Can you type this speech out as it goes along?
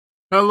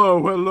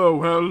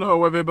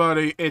Hello,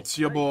 everybody. It's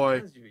your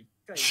boy,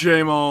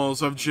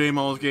 Jmulls of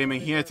Jmulls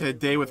Gaming, here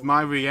today with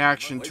my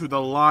reaction to the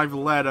live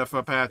letter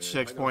for patch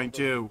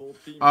 6.2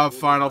 of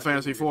Final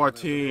Fantasy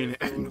XIV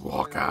and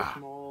Walker.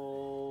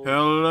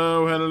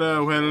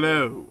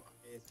 Hello.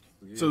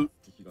 So,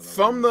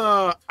 from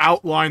the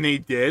outline they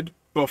did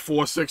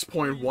before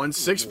 6.1,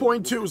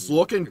 6.2 is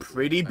looking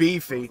pretty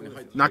beefy.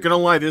 Not gonna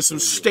lie, there's some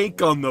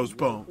steak on those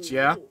bones,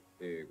 yeah?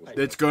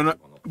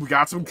 We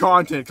got some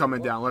content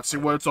coming down. Let's see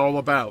what it's all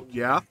about,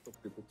 yeah?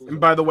 And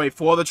by the way,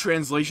 for the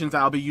translations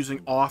I'll be using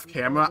off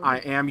camera, I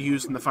am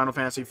using the Final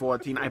Fantasy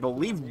XIV, I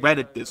believe,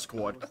 Reddit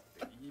Discord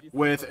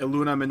with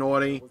Iluna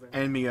Minori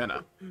and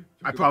Miena.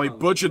 I probably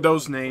butchered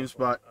those names,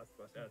 but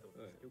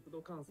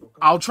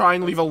I'll try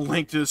and leave a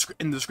link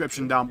in the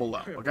description down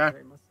below, okay?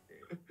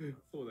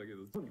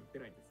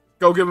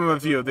 Go give them a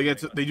view. They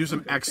do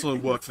some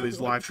excellent work for these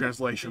live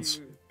translations.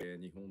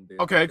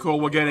 Okay, cool.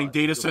 We're getting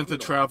data center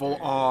travel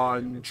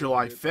on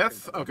July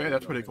 5th. Okay,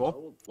 that's pretty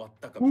cool.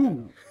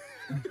 Ooh.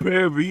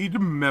 Buried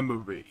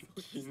memory.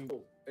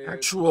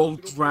 Actual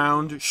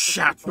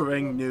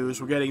ground-shattering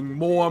news. We're getting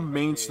more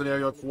main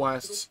scenario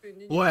quests.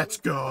 Let's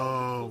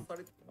go.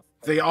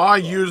 They are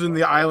using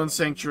the Island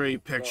Sanctuary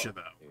picture,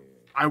 though.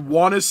 I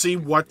want to see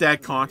what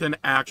that content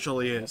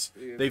actually is.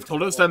 They've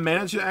told us to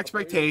manage the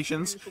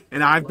expectations,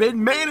 and I've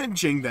been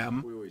managing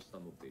them.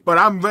 But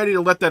I'm ready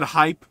to let that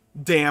hype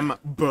damn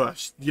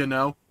burst, you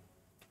know?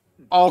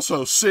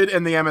 Also, Sid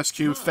and the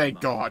MSQ, thank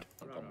God.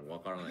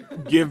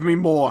 Give me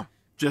more.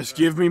 Just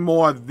give me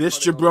more of this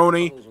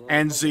jabroni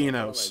and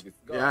Xenos.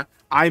 Yeah?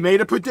 I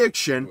made a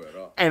prediction,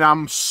 and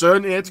I'm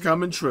certain it's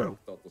coming true.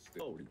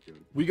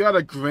 We got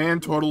a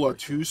grand total of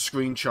 2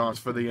 screenshots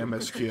for the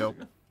MSQ.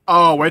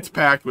 Oh, it's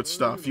packed with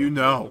stuff, you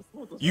know.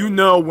 You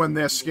know when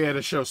they're scared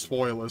to show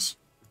spoilers.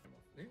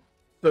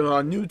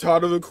 The new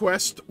title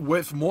request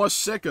with more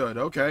Sickard.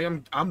 Okay,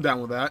 I'm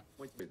down with that.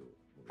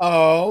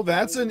 Oh,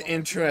 that's an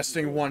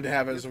interesting one to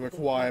have as a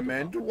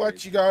requirement.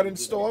 What you got in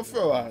store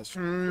for us?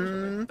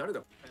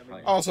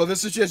 Also,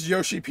 this is just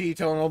Yoshi P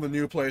telling all the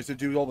new players to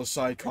do all the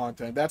side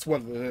content. That's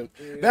what it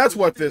is. That's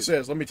what this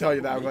is. Let me tell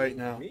you that right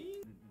now.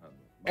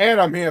 And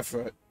I'm here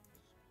for it.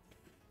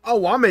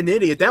 Oh, I'm an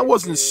idiot. That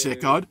wasn't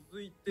Sickard.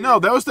 No,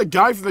 that was the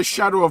guy from the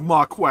Shadow of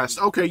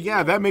Marquest. Okay,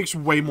 yeah, that makes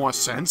way more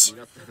sense.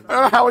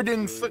 I don't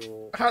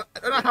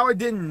know how I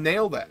didn't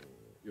nail that.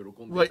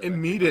 Like,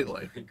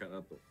 immediately.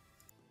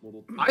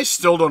 I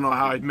still don't know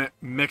how I'd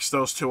mix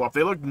those two up.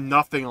 They look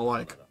nothing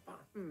alike.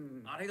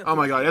 Oh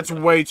my god, it's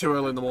way too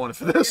early in the morning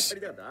for this.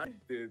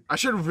 I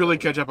should really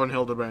catch up on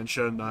Hildebrand,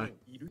 shouldn't I?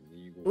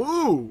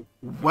 Ooh,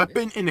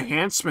 weapon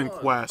enhancement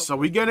quest. Are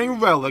we getting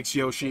relics,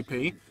 Yoshi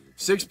P?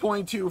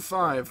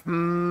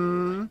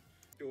 6.25.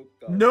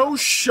 No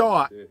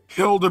shot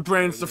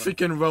Hildebrand's the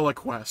freaking relic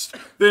quest.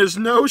 There's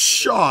no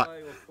shot.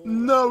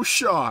 No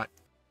shot.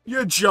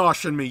 You're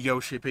joshing me,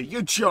 Yoshi P.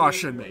 You're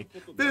joshing me.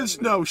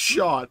 There's no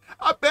shot.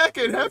 I'm back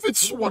in Heaven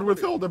Sword with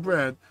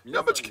Hildebrand.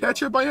 How much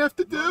catch-up I have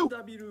to do?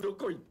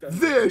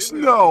 There's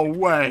no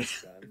way.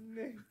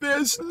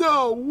 There's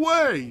no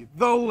way.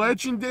 The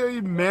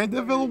legendary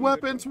Mandeville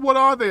weapons? What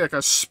are they? Like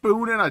a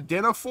spoon and a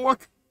dinner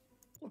fork?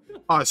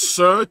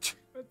 Assert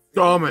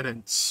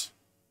dominance.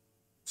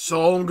 That's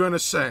all I'm gonna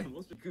say.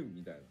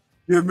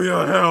 Give me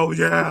a hell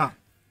yeah.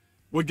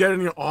 We're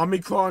getting an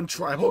Omicron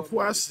tribal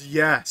quest?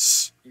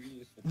 Yes.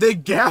 They're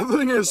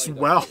gathering as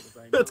well.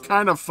 That's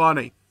kind of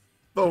funny.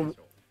 The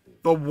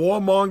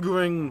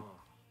warmongering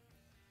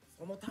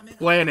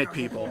planet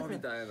people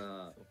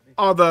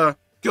are the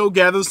go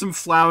gather some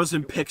flowers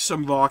and pick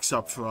some rocks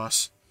up for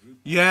us.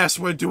 Yes,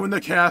 we're doing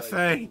the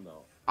cafe.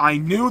 I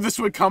knew this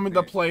would come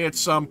into play at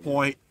some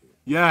point.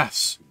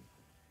 Yes.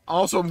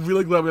 Also, I'm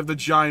really glad we have the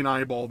giant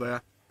eyeball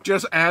there.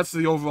 Just adds to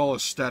the overall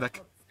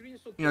aesthetic.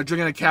 You know,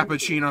 drinking a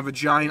cappuccino with a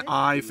giant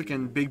eye,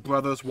 freaking Big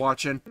Brother's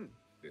watching.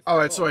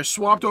 Alright, so I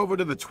swapped over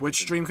to the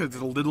Twitch stream because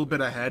it's a little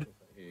bit ahead.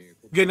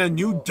 Getting a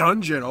new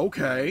dungeon,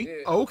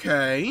 okay.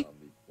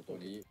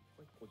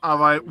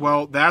 Alright,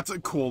 well, that's a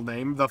cool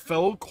name. The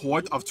Fellow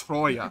Court of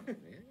Troya.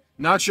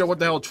 Not sure what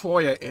the hell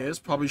Troya is,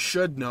 probably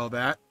should know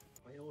that.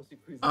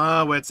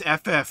 Oh, it's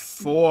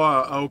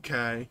FF4,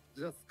 okay.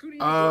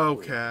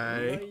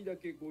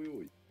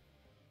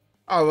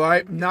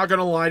 Alright, not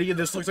gonna lie to you,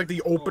 this looks like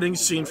the opening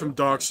scene from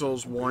Dark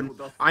Souls 1.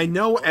 I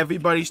know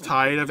everybody's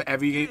tired of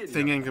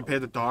everything in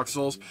compared to Dark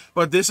Souls,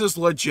 but this is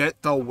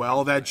legit the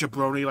well that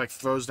Jabroni, like,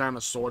 throws down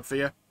a sword for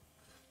you.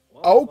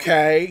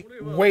 Okay,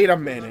 wait a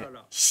minute.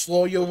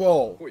 Slow your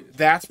roll.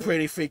 That's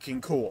pretty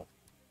freaking cool.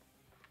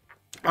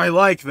 I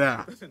like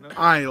that.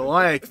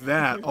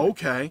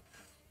 Okay.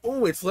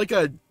 Oh, it's like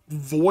a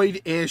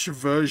void-ish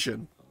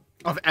version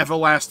of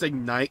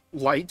Everlasting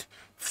Light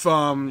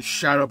from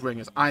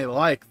Shadowbringers. I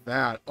like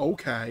that.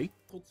 Okay.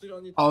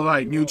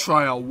 Alright, new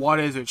trial. What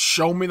is it?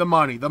 Show me the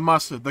money, the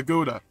mustard, the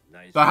Gouda,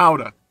 the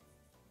Howder.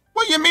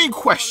 What do you mean,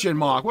 question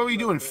mark? What are we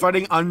doing,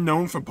 fighting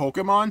unknown for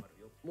Pokemon?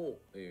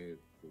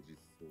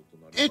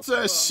 It's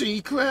a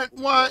secret?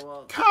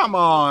 What? Come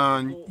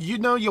on. You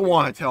know you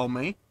want to tell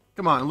me.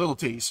 Come on, a little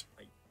tease.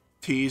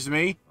 Tease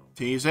me?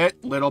 Tease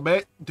it, little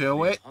bit,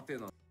 do it.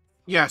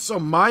 Yeah, so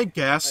my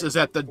guess is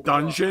that the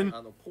dungeon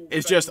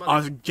is just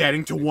us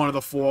getting to one of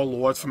the 4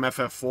 lords from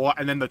FF4,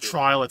 and then the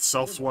trial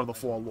itself is one of the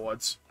 4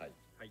 lords.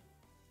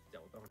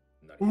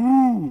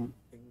 Ooh,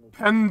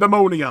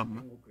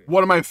 pandemonium.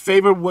 One of my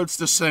favorite words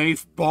to say,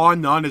 bar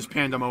none, is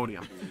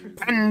pandemonium.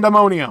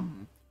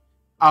 Pandemonium.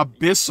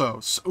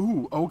 Abyssos.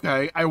 Ooh,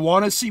 okay. I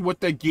want to see what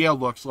the gear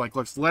looks like.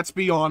 Let's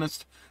be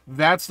honest.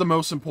 That's the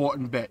most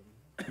important bit.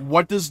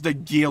 What does the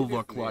gear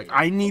look like?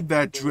 I need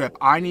that drip.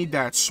 I need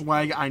that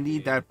swag. I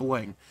need that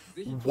bling.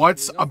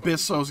 What's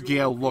Abyssos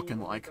gear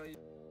looking like?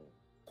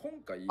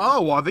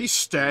 Oh, are they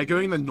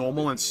staggering the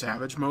normal and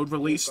savage mode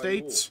release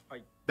dates?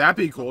 That'd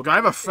be cool. I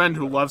have a friend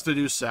who loves to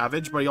do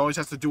savage, but he always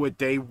has to do it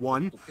day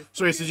 1,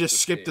 so he has to just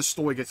skip the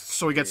story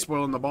so he gets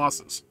spoiled on the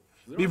bosses.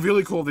 It'd be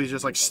really cool if they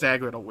just, like,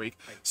 stagger it a week.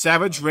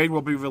 Savage Raid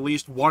will be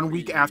released 1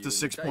 week after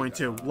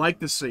 6.2. Like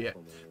to see it.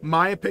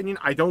 My opinion,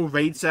 I don't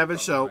raid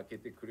Savage, so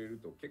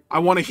I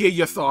want to hear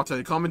your thoughts.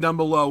 Comment down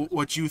below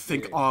what you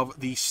think of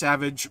the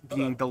Savage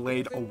being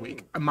delayed a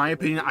week. In my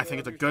opinion, I think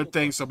it's a good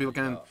thing, so people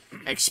can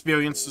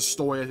experience the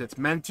story as it's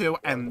meant to,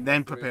 and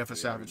then prepare for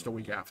Savage the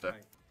week after.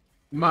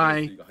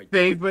 My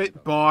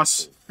favorite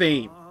boss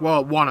theme.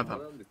 Well, one of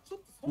them.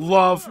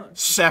 Love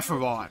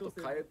Sephiroth.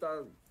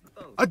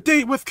 A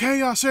date with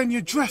chaos and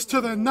you're dressed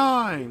to the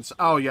nines.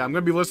 Oh yeah, I'm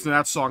gonna be listening to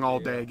that song all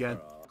day again.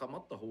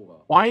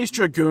 Why is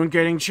Dragoon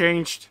getting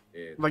changed?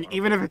 Like,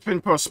 even if it's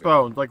been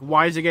postponed, like,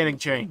 why is it getting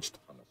changed?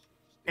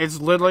 It's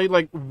literally,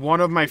 like, one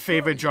of my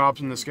favorite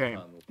jobs in this game.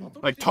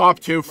 Like, top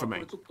 2 for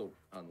me.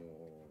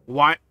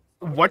 Why?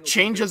 What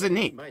change does it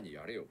need?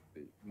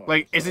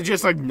 Like, is it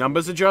just, like,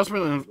 numbers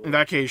adjustment? In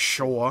that case,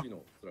 sure.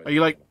 Are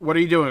you, like, what are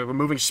you doing?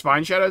 Removing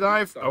Spine Shadow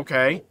Dive?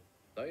 Okay.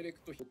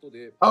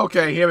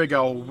 Okay, here we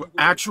go.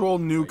 Actual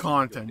new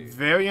content.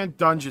 Variant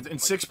dungeons in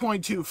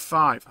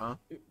 6.25, huh?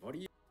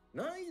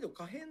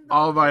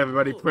 Alright,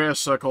 everybody, prayer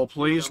circle.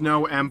 Please,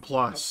 no M+.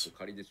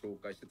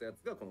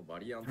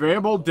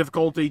 Variable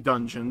difficulty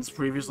dungeons,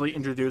 previously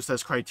introduced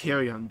as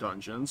Criterion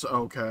dungeons.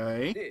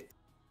 Okay.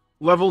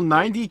 Level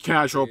 90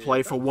 casual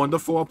play for 1 to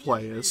 4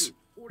 players.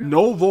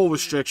 No role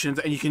restrictions,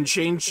 and you can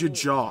change your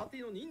job.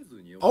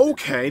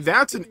 Okay,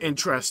 that's an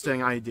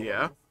interesting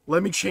idea.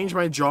 Let me change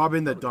my job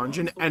in the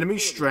dungeon. Enemy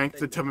strength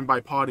determined by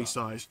party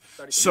size.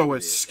 So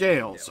it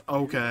scales.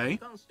 Okay.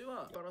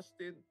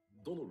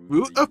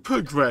 Route of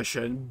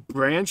progression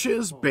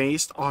branches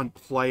based on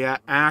player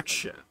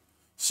action.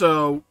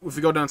 So, if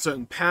we go down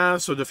certain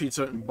paths or defeat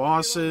certain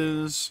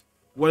bosses,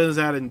 what does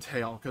that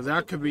entail? Because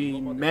that could be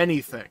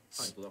many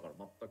things.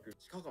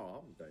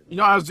 You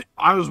know,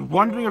 I was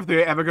wondering if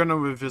they're ever going to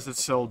revisit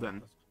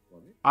Sildon.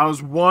 I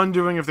was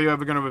wondering if they're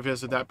ever going to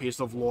revisit that piece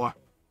of lore.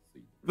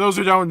 Those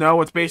who don't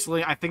know, it's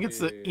basically, I think it's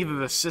either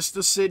the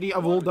sister city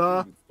of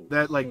Ul'dah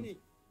that, like,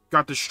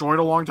 got destroyed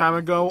a long time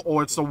ago,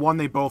 or it's the one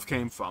they both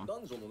came from.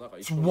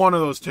 It's one of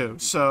those two,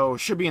 so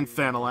should be in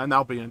Thanalan.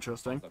 That'll be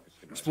interesting.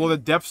 Explore the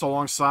depths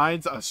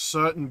alongside a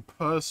certain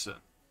person.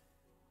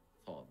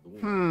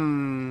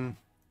 Don't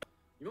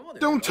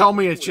tell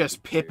me it's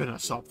just Pippin or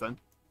something.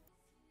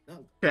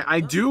 Okay,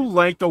 I do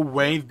like the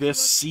way this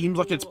seems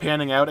like it's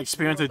panning out.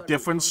 Experience a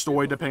different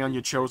story depending on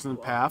your chosen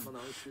path.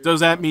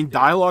 Does that mean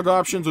dialogue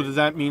options, or does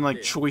that mean,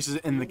 like, choices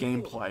in the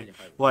gameplay?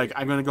 Like,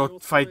 I'm gonna go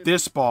fight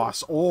this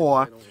boss,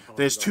 or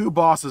there's 2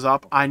 bosses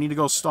up, I need to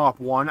go stop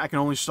one, I can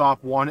only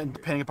stop one, and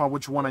depending upon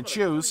which one I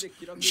choose,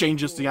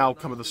 changes the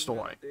outcome of the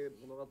story.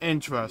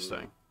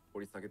 Interesting.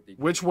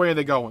 Which way are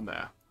they going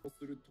there?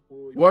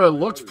 Well, it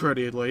looks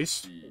pretty, at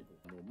least.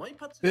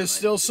 There's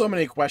still so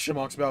many question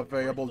marks about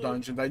variable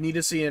dungeons. I need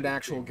to see an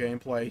actual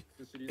gameplay.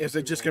 Is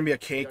it just going to be a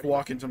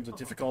cakewalk in terms of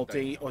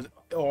difficulty,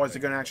 or is it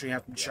going to actually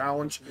have to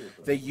challenge?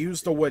 They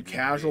use the word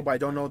casual, but I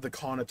don't know the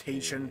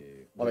connotation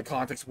or the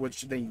context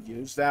which they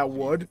use that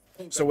word.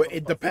 So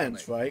it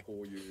depends, right?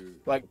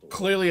 Like,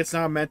 clearly it's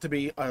not meant to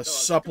be a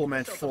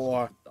supplement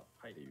for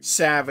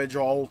Savage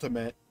or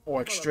Ultimate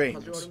or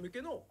Extremes.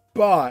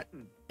 But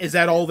is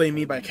that all they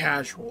mean by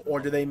casual,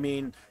 or do they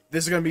mean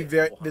this can be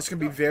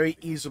very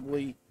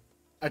easily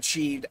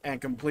achieved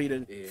and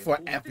completed for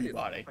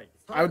everybody?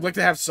 I would like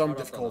to have some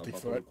difficulty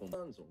for it.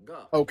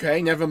 Okay,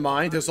 never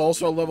mind. There's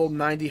also a level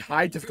 90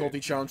 high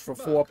difficulty challenge for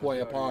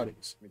 4-player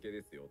parties.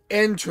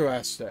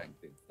 Interesting.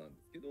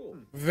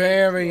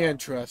 Very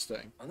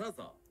interesting.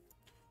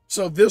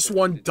 So this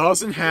one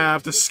doesn't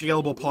have the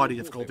scalable party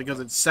difficulty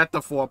because it's set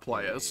to 4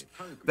 players.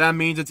 That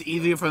means it's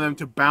easier for them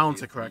to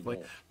balance it correctly.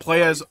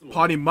 Players'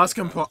 party must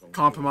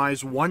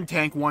compromise 1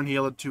 tank, 1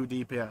 healer, 2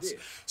 DPS.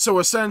 So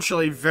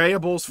essentially,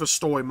 variables for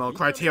story mode,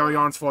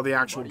 criterions for the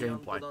actual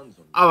gameplay.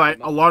 Alright,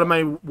 a lot of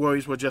my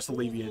worries were just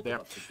alleviated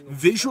there.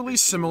 Visually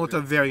similar to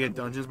variant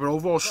dungeons, but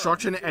overall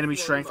structure and enemy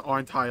strength are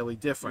entirely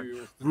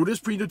different. Route is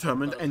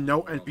predetermined and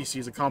no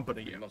NPCs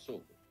accompany you.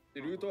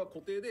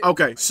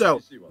 Okay,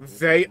 so,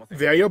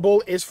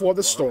 variable is for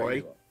the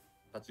story.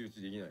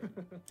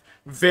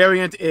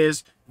 Variant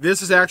is,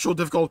 this is actual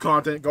difficult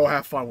content, go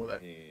have fun with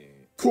it.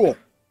 Cool.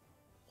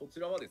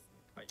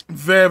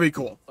 Very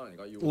cool.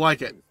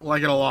 Like it.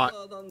 Like it a lot.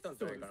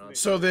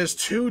 So there's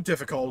 2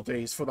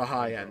 difficulties for the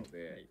high end.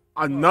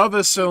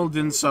 Another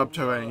Sylvan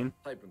Subterrane,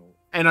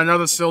 and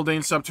another Sylvan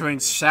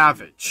Subterrane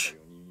Savage.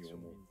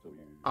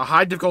 A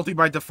high difficulty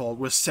by default,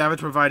 with Savage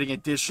providing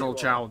additional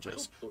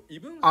challenges.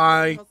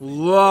 I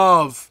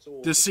love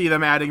to see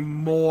them adding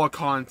more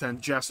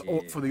content just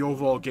for the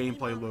overall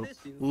gameplay loop.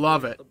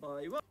 Love it.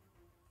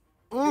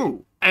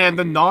 Ooh, and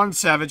the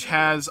non-Savage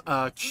has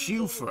a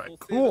queue for it.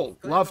 Cool.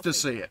 Love to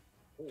see it.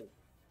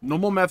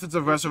 Normal methods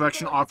of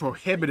resurrection are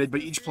prohibited,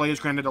 but each player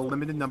is granted a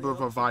limited number of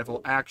revival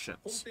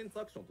actions.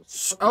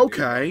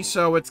 Okay,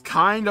 so it's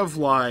kind of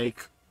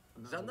like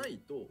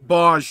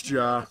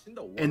Bajja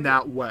in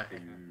that way.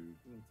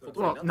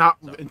 Well, not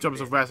in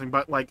terms of wrestling,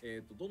 but like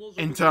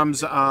in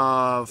terms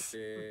of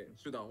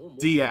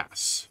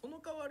DS.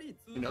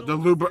 You know, the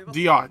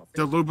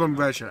Lubrum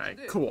Regime.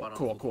 Cool,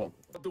 cool, cool.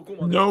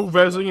 No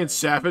Resilient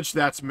Savage,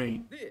 that's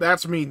mean.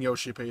 That's mean,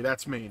 Yoshi P,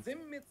 that's mean.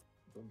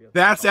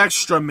 That's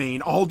extra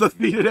mean. All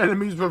defeated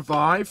enemies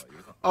revive?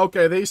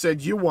 Okay, they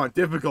said you want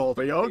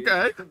difficulty.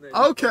 Okay,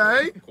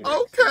 okay,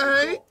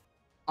 okay.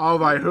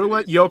 Alright, who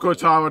let Yoko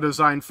Taro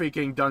design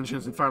freaking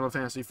dungeons in Final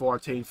Fantasy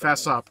XIV?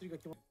 Fess up.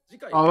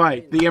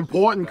 Alright, the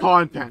important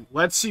content.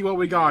 Let's see what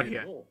we got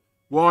here.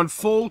 We're on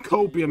full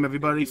copium,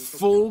 everybody.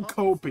 Full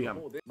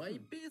copium.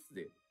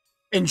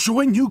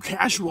 Enjoy new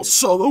casual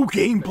solo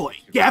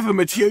gameplay. Gather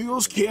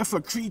materials, care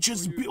for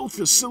creatures, build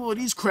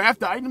facilities,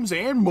 craft items,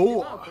 and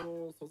more.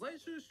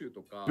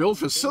 Build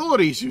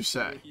facilities, you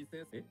say?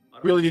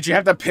 Really, did you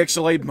have to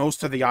pixelate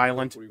most of the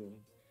island?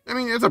 I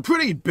mean, it's a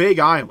pretty big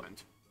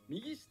island.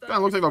 Kinda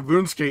looks like a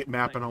RuneScape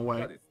map in a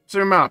way.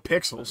 Same amount of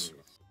pixels.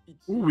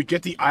 Ooh, we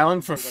get the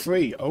island for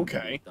free.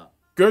 Okay.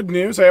 Good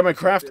news, I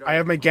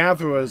have my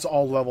gatherers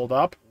all leveled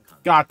up.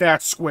 Got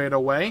that squared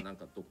away.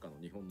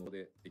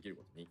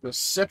 There's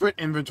separate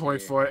inventory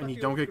for it, and you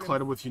don't get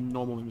cluttered with your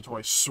normal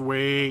inventory.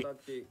 Sweet.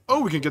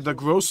 Oh, we can get to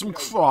grow some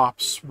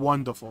crops.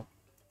 Wonderful.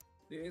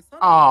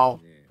 Oh.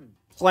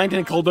 Plant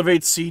and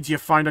cultivate seeds you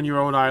find on your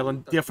own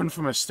island, different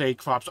from estate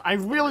crops. I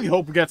really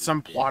hope we get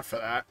some plot for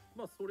that.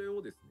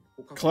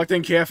 Collect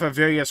and care for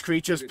various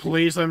creatures.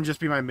 Please let them just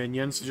be my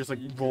minions, just like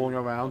rolling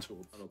around.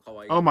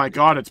 Oh my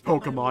god, it's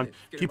Pokemon.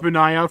 Keep an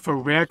eye out for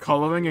rare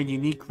coloring and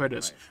unique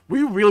critters.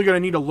 We're really gonna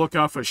need to look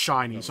out for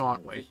shinies,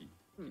 aren't we?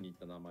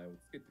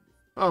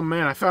 Oh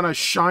man, I found a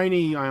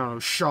shiny, I don't know,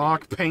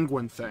 shark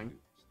penguin thing.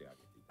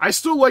 I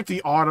still like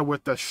the otter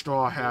with the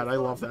straw hat. I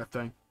love that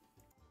thing.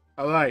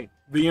 Alright,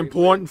 the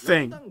important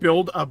thing.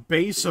 Build a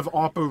base of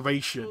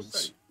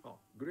operations.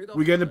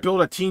 We're gonna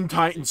build a Teen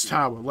Titans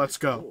tower. Let's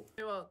go.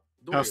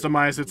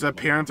 Customize its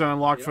appearance and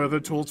unlock further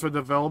tools for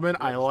development.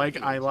 I like.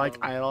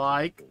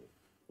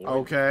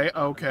 Okay,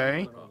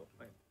 okay.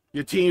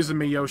 You're teasing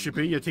me, Yoshi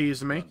P. You're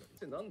teasing me.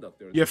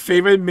 Your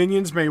favorite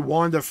minions may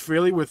wander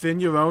freely within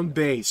your own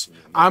base.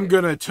 I'm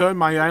gonna turn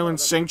my island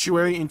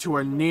sanctuary into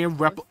a near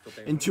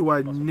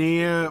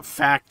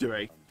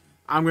factory.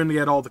 I'm gonna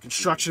get all the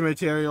construction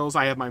materials.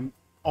 I have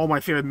all my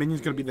favorite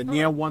minions gonna be the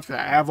near ones. I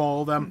have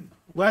all of them.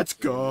 Let's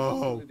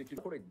go.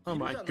 Oh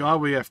my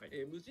god, we have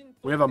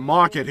a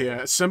market here.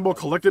 Assemble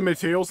collected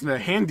materials into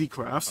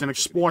handicrafts and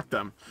export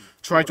them.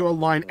 Try to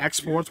align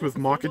exports with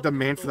market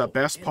demand for the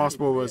best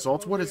possible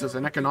results. What is this,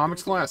 an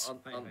economics class?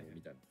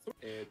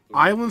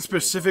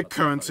 Island-specific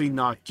currency,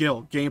 not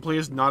guild. Gameplay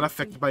is not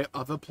affected by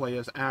other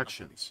players'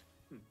 actions.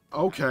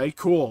 Okay,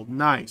 cool,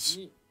 nice.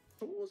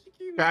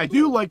 I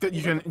do like that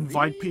you can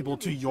invite people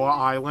to your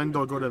island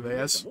or go to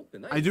theirs.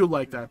 I do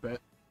like that bit.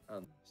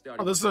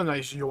 Oh, this is a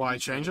nice UI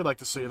change. I'd like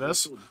to see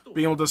this.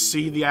 Being able to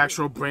see the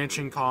actual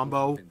branching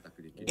combo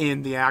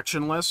in the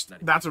action list.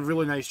 That's a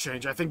really nice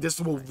change. I think this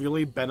will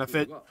really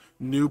benefit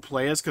new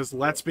players, because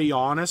let's be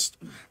honest,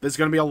 there's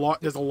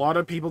a lot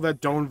of people that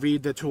don't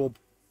read the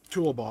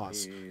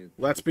toolbars.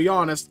 Let's be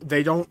honest,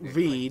 they don't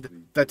read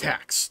the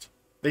text.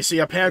 They see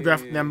a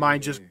paragraph and their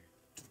mind just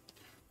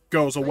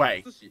goes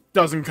away.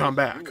 Doesn't come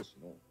back.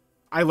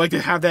 I like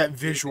to have that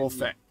visual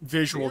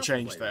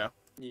change there.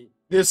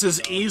 This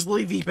is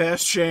easily the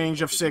best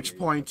change of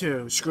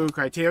 6.2. Screw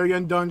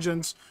Criterion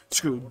dungeons,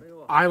 screw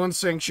island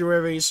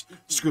sanctuaries,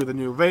 screw the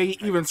new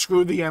raid, even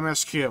screw the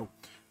MSQ.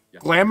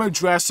 Glamour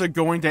Dresser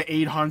going to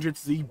 800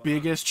 is the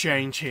biggest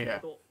change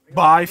here.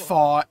 By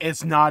far,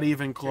 it's not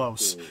even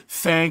close.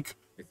 Thank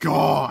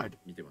God.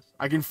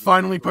 I can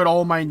finally put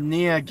all my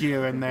Nia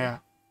gear in there.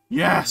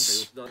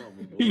 Yes!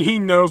 He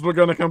knows we're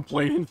gonna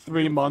complain in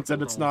 3 months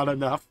and it's not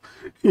enough.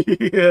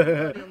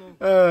 Yeah.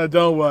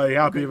 Don't worry,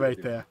 I'll be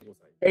right there.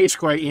 Hey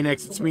Square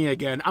Enix, it's me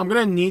again. I'm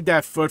gonna need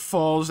that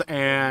Footfalls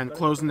and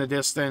Closing the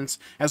Distance,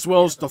 as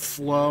well as the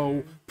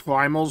Flow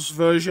Primals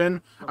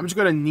version. I'm just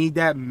gonna need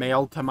that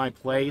mailed to my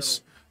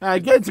place.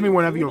 Get it to me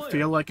whenever you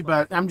feel like it,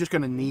 but I'm just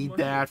gonna need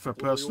that for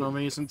personal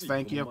reasons,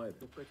 thank you.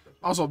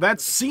 Also,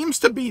 that seems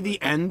to be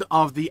the end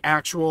of the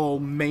actual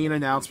main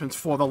announcements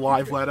for the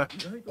live letter.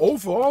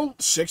 Overall,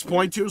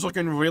 6.2 is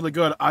looking really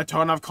good. A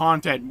ton of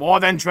content. More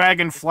than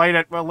Dragonflight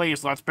at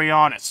release, let's be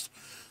honest.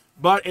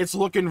 But it's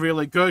looking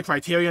really good.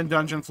 Criterion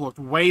dungeons looked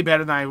way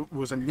better than I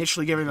was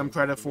initially giving them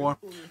credit for.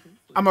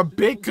 I'm a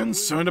bit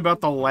concerned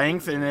about the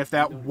length and if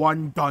that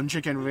one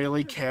dungeon can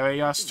really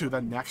carry us to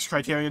the next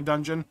Criterion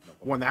dungeon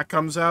when that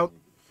comes out.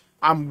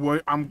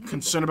 I'm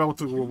concerned about what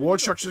the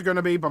reward structure is going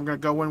to be, but I'm going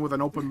to go in with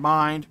an open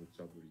mind,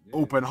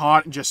 open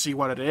heart, and just see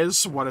what it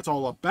is, what it's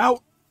all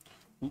about.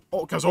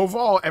 Because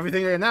overall,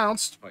 everything they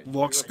announced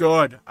looks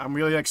good. I'm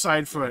really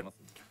excited for it.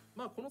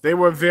 They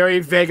were very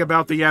vague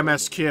about the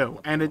MSQ,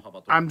 and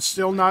I'm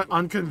still not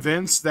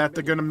unconvinced that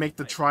they're going to make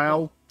the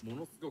trial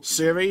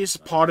series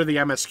part of the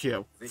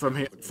MSQ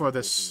for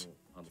this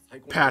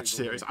patch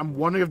series. I'm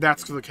wondering if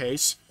that's the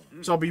case,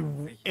 so I'll be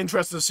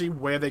interested to see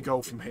where they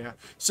go from here.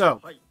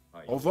 So,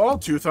 overall,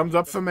 2 thumbs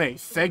up for me.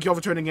 Thank you all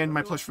for tuning in.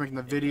 My pleasure for making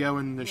the video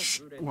and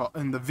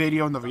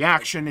the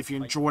reaction. If you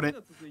enjoyed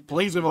it,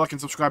 please leave a like and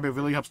subscribe. It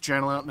really helps the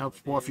channel out and helps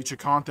support future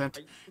content,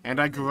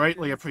 and I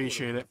greatly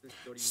appreciate it.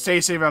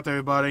 Stay safe out there,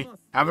 everybody.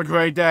 Have a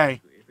great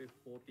day.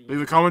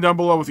 Leave a comment down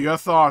below with your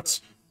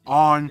thoughts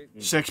on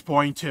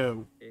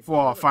 6.2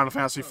 for Final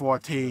Fantasy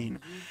XIV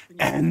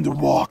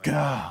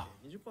Endwalker.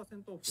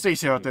 Stay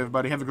safe out there,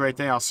 everybody. Have a great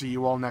day. I'll see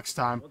you all next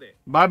time.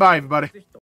 Bye-bye, everybody.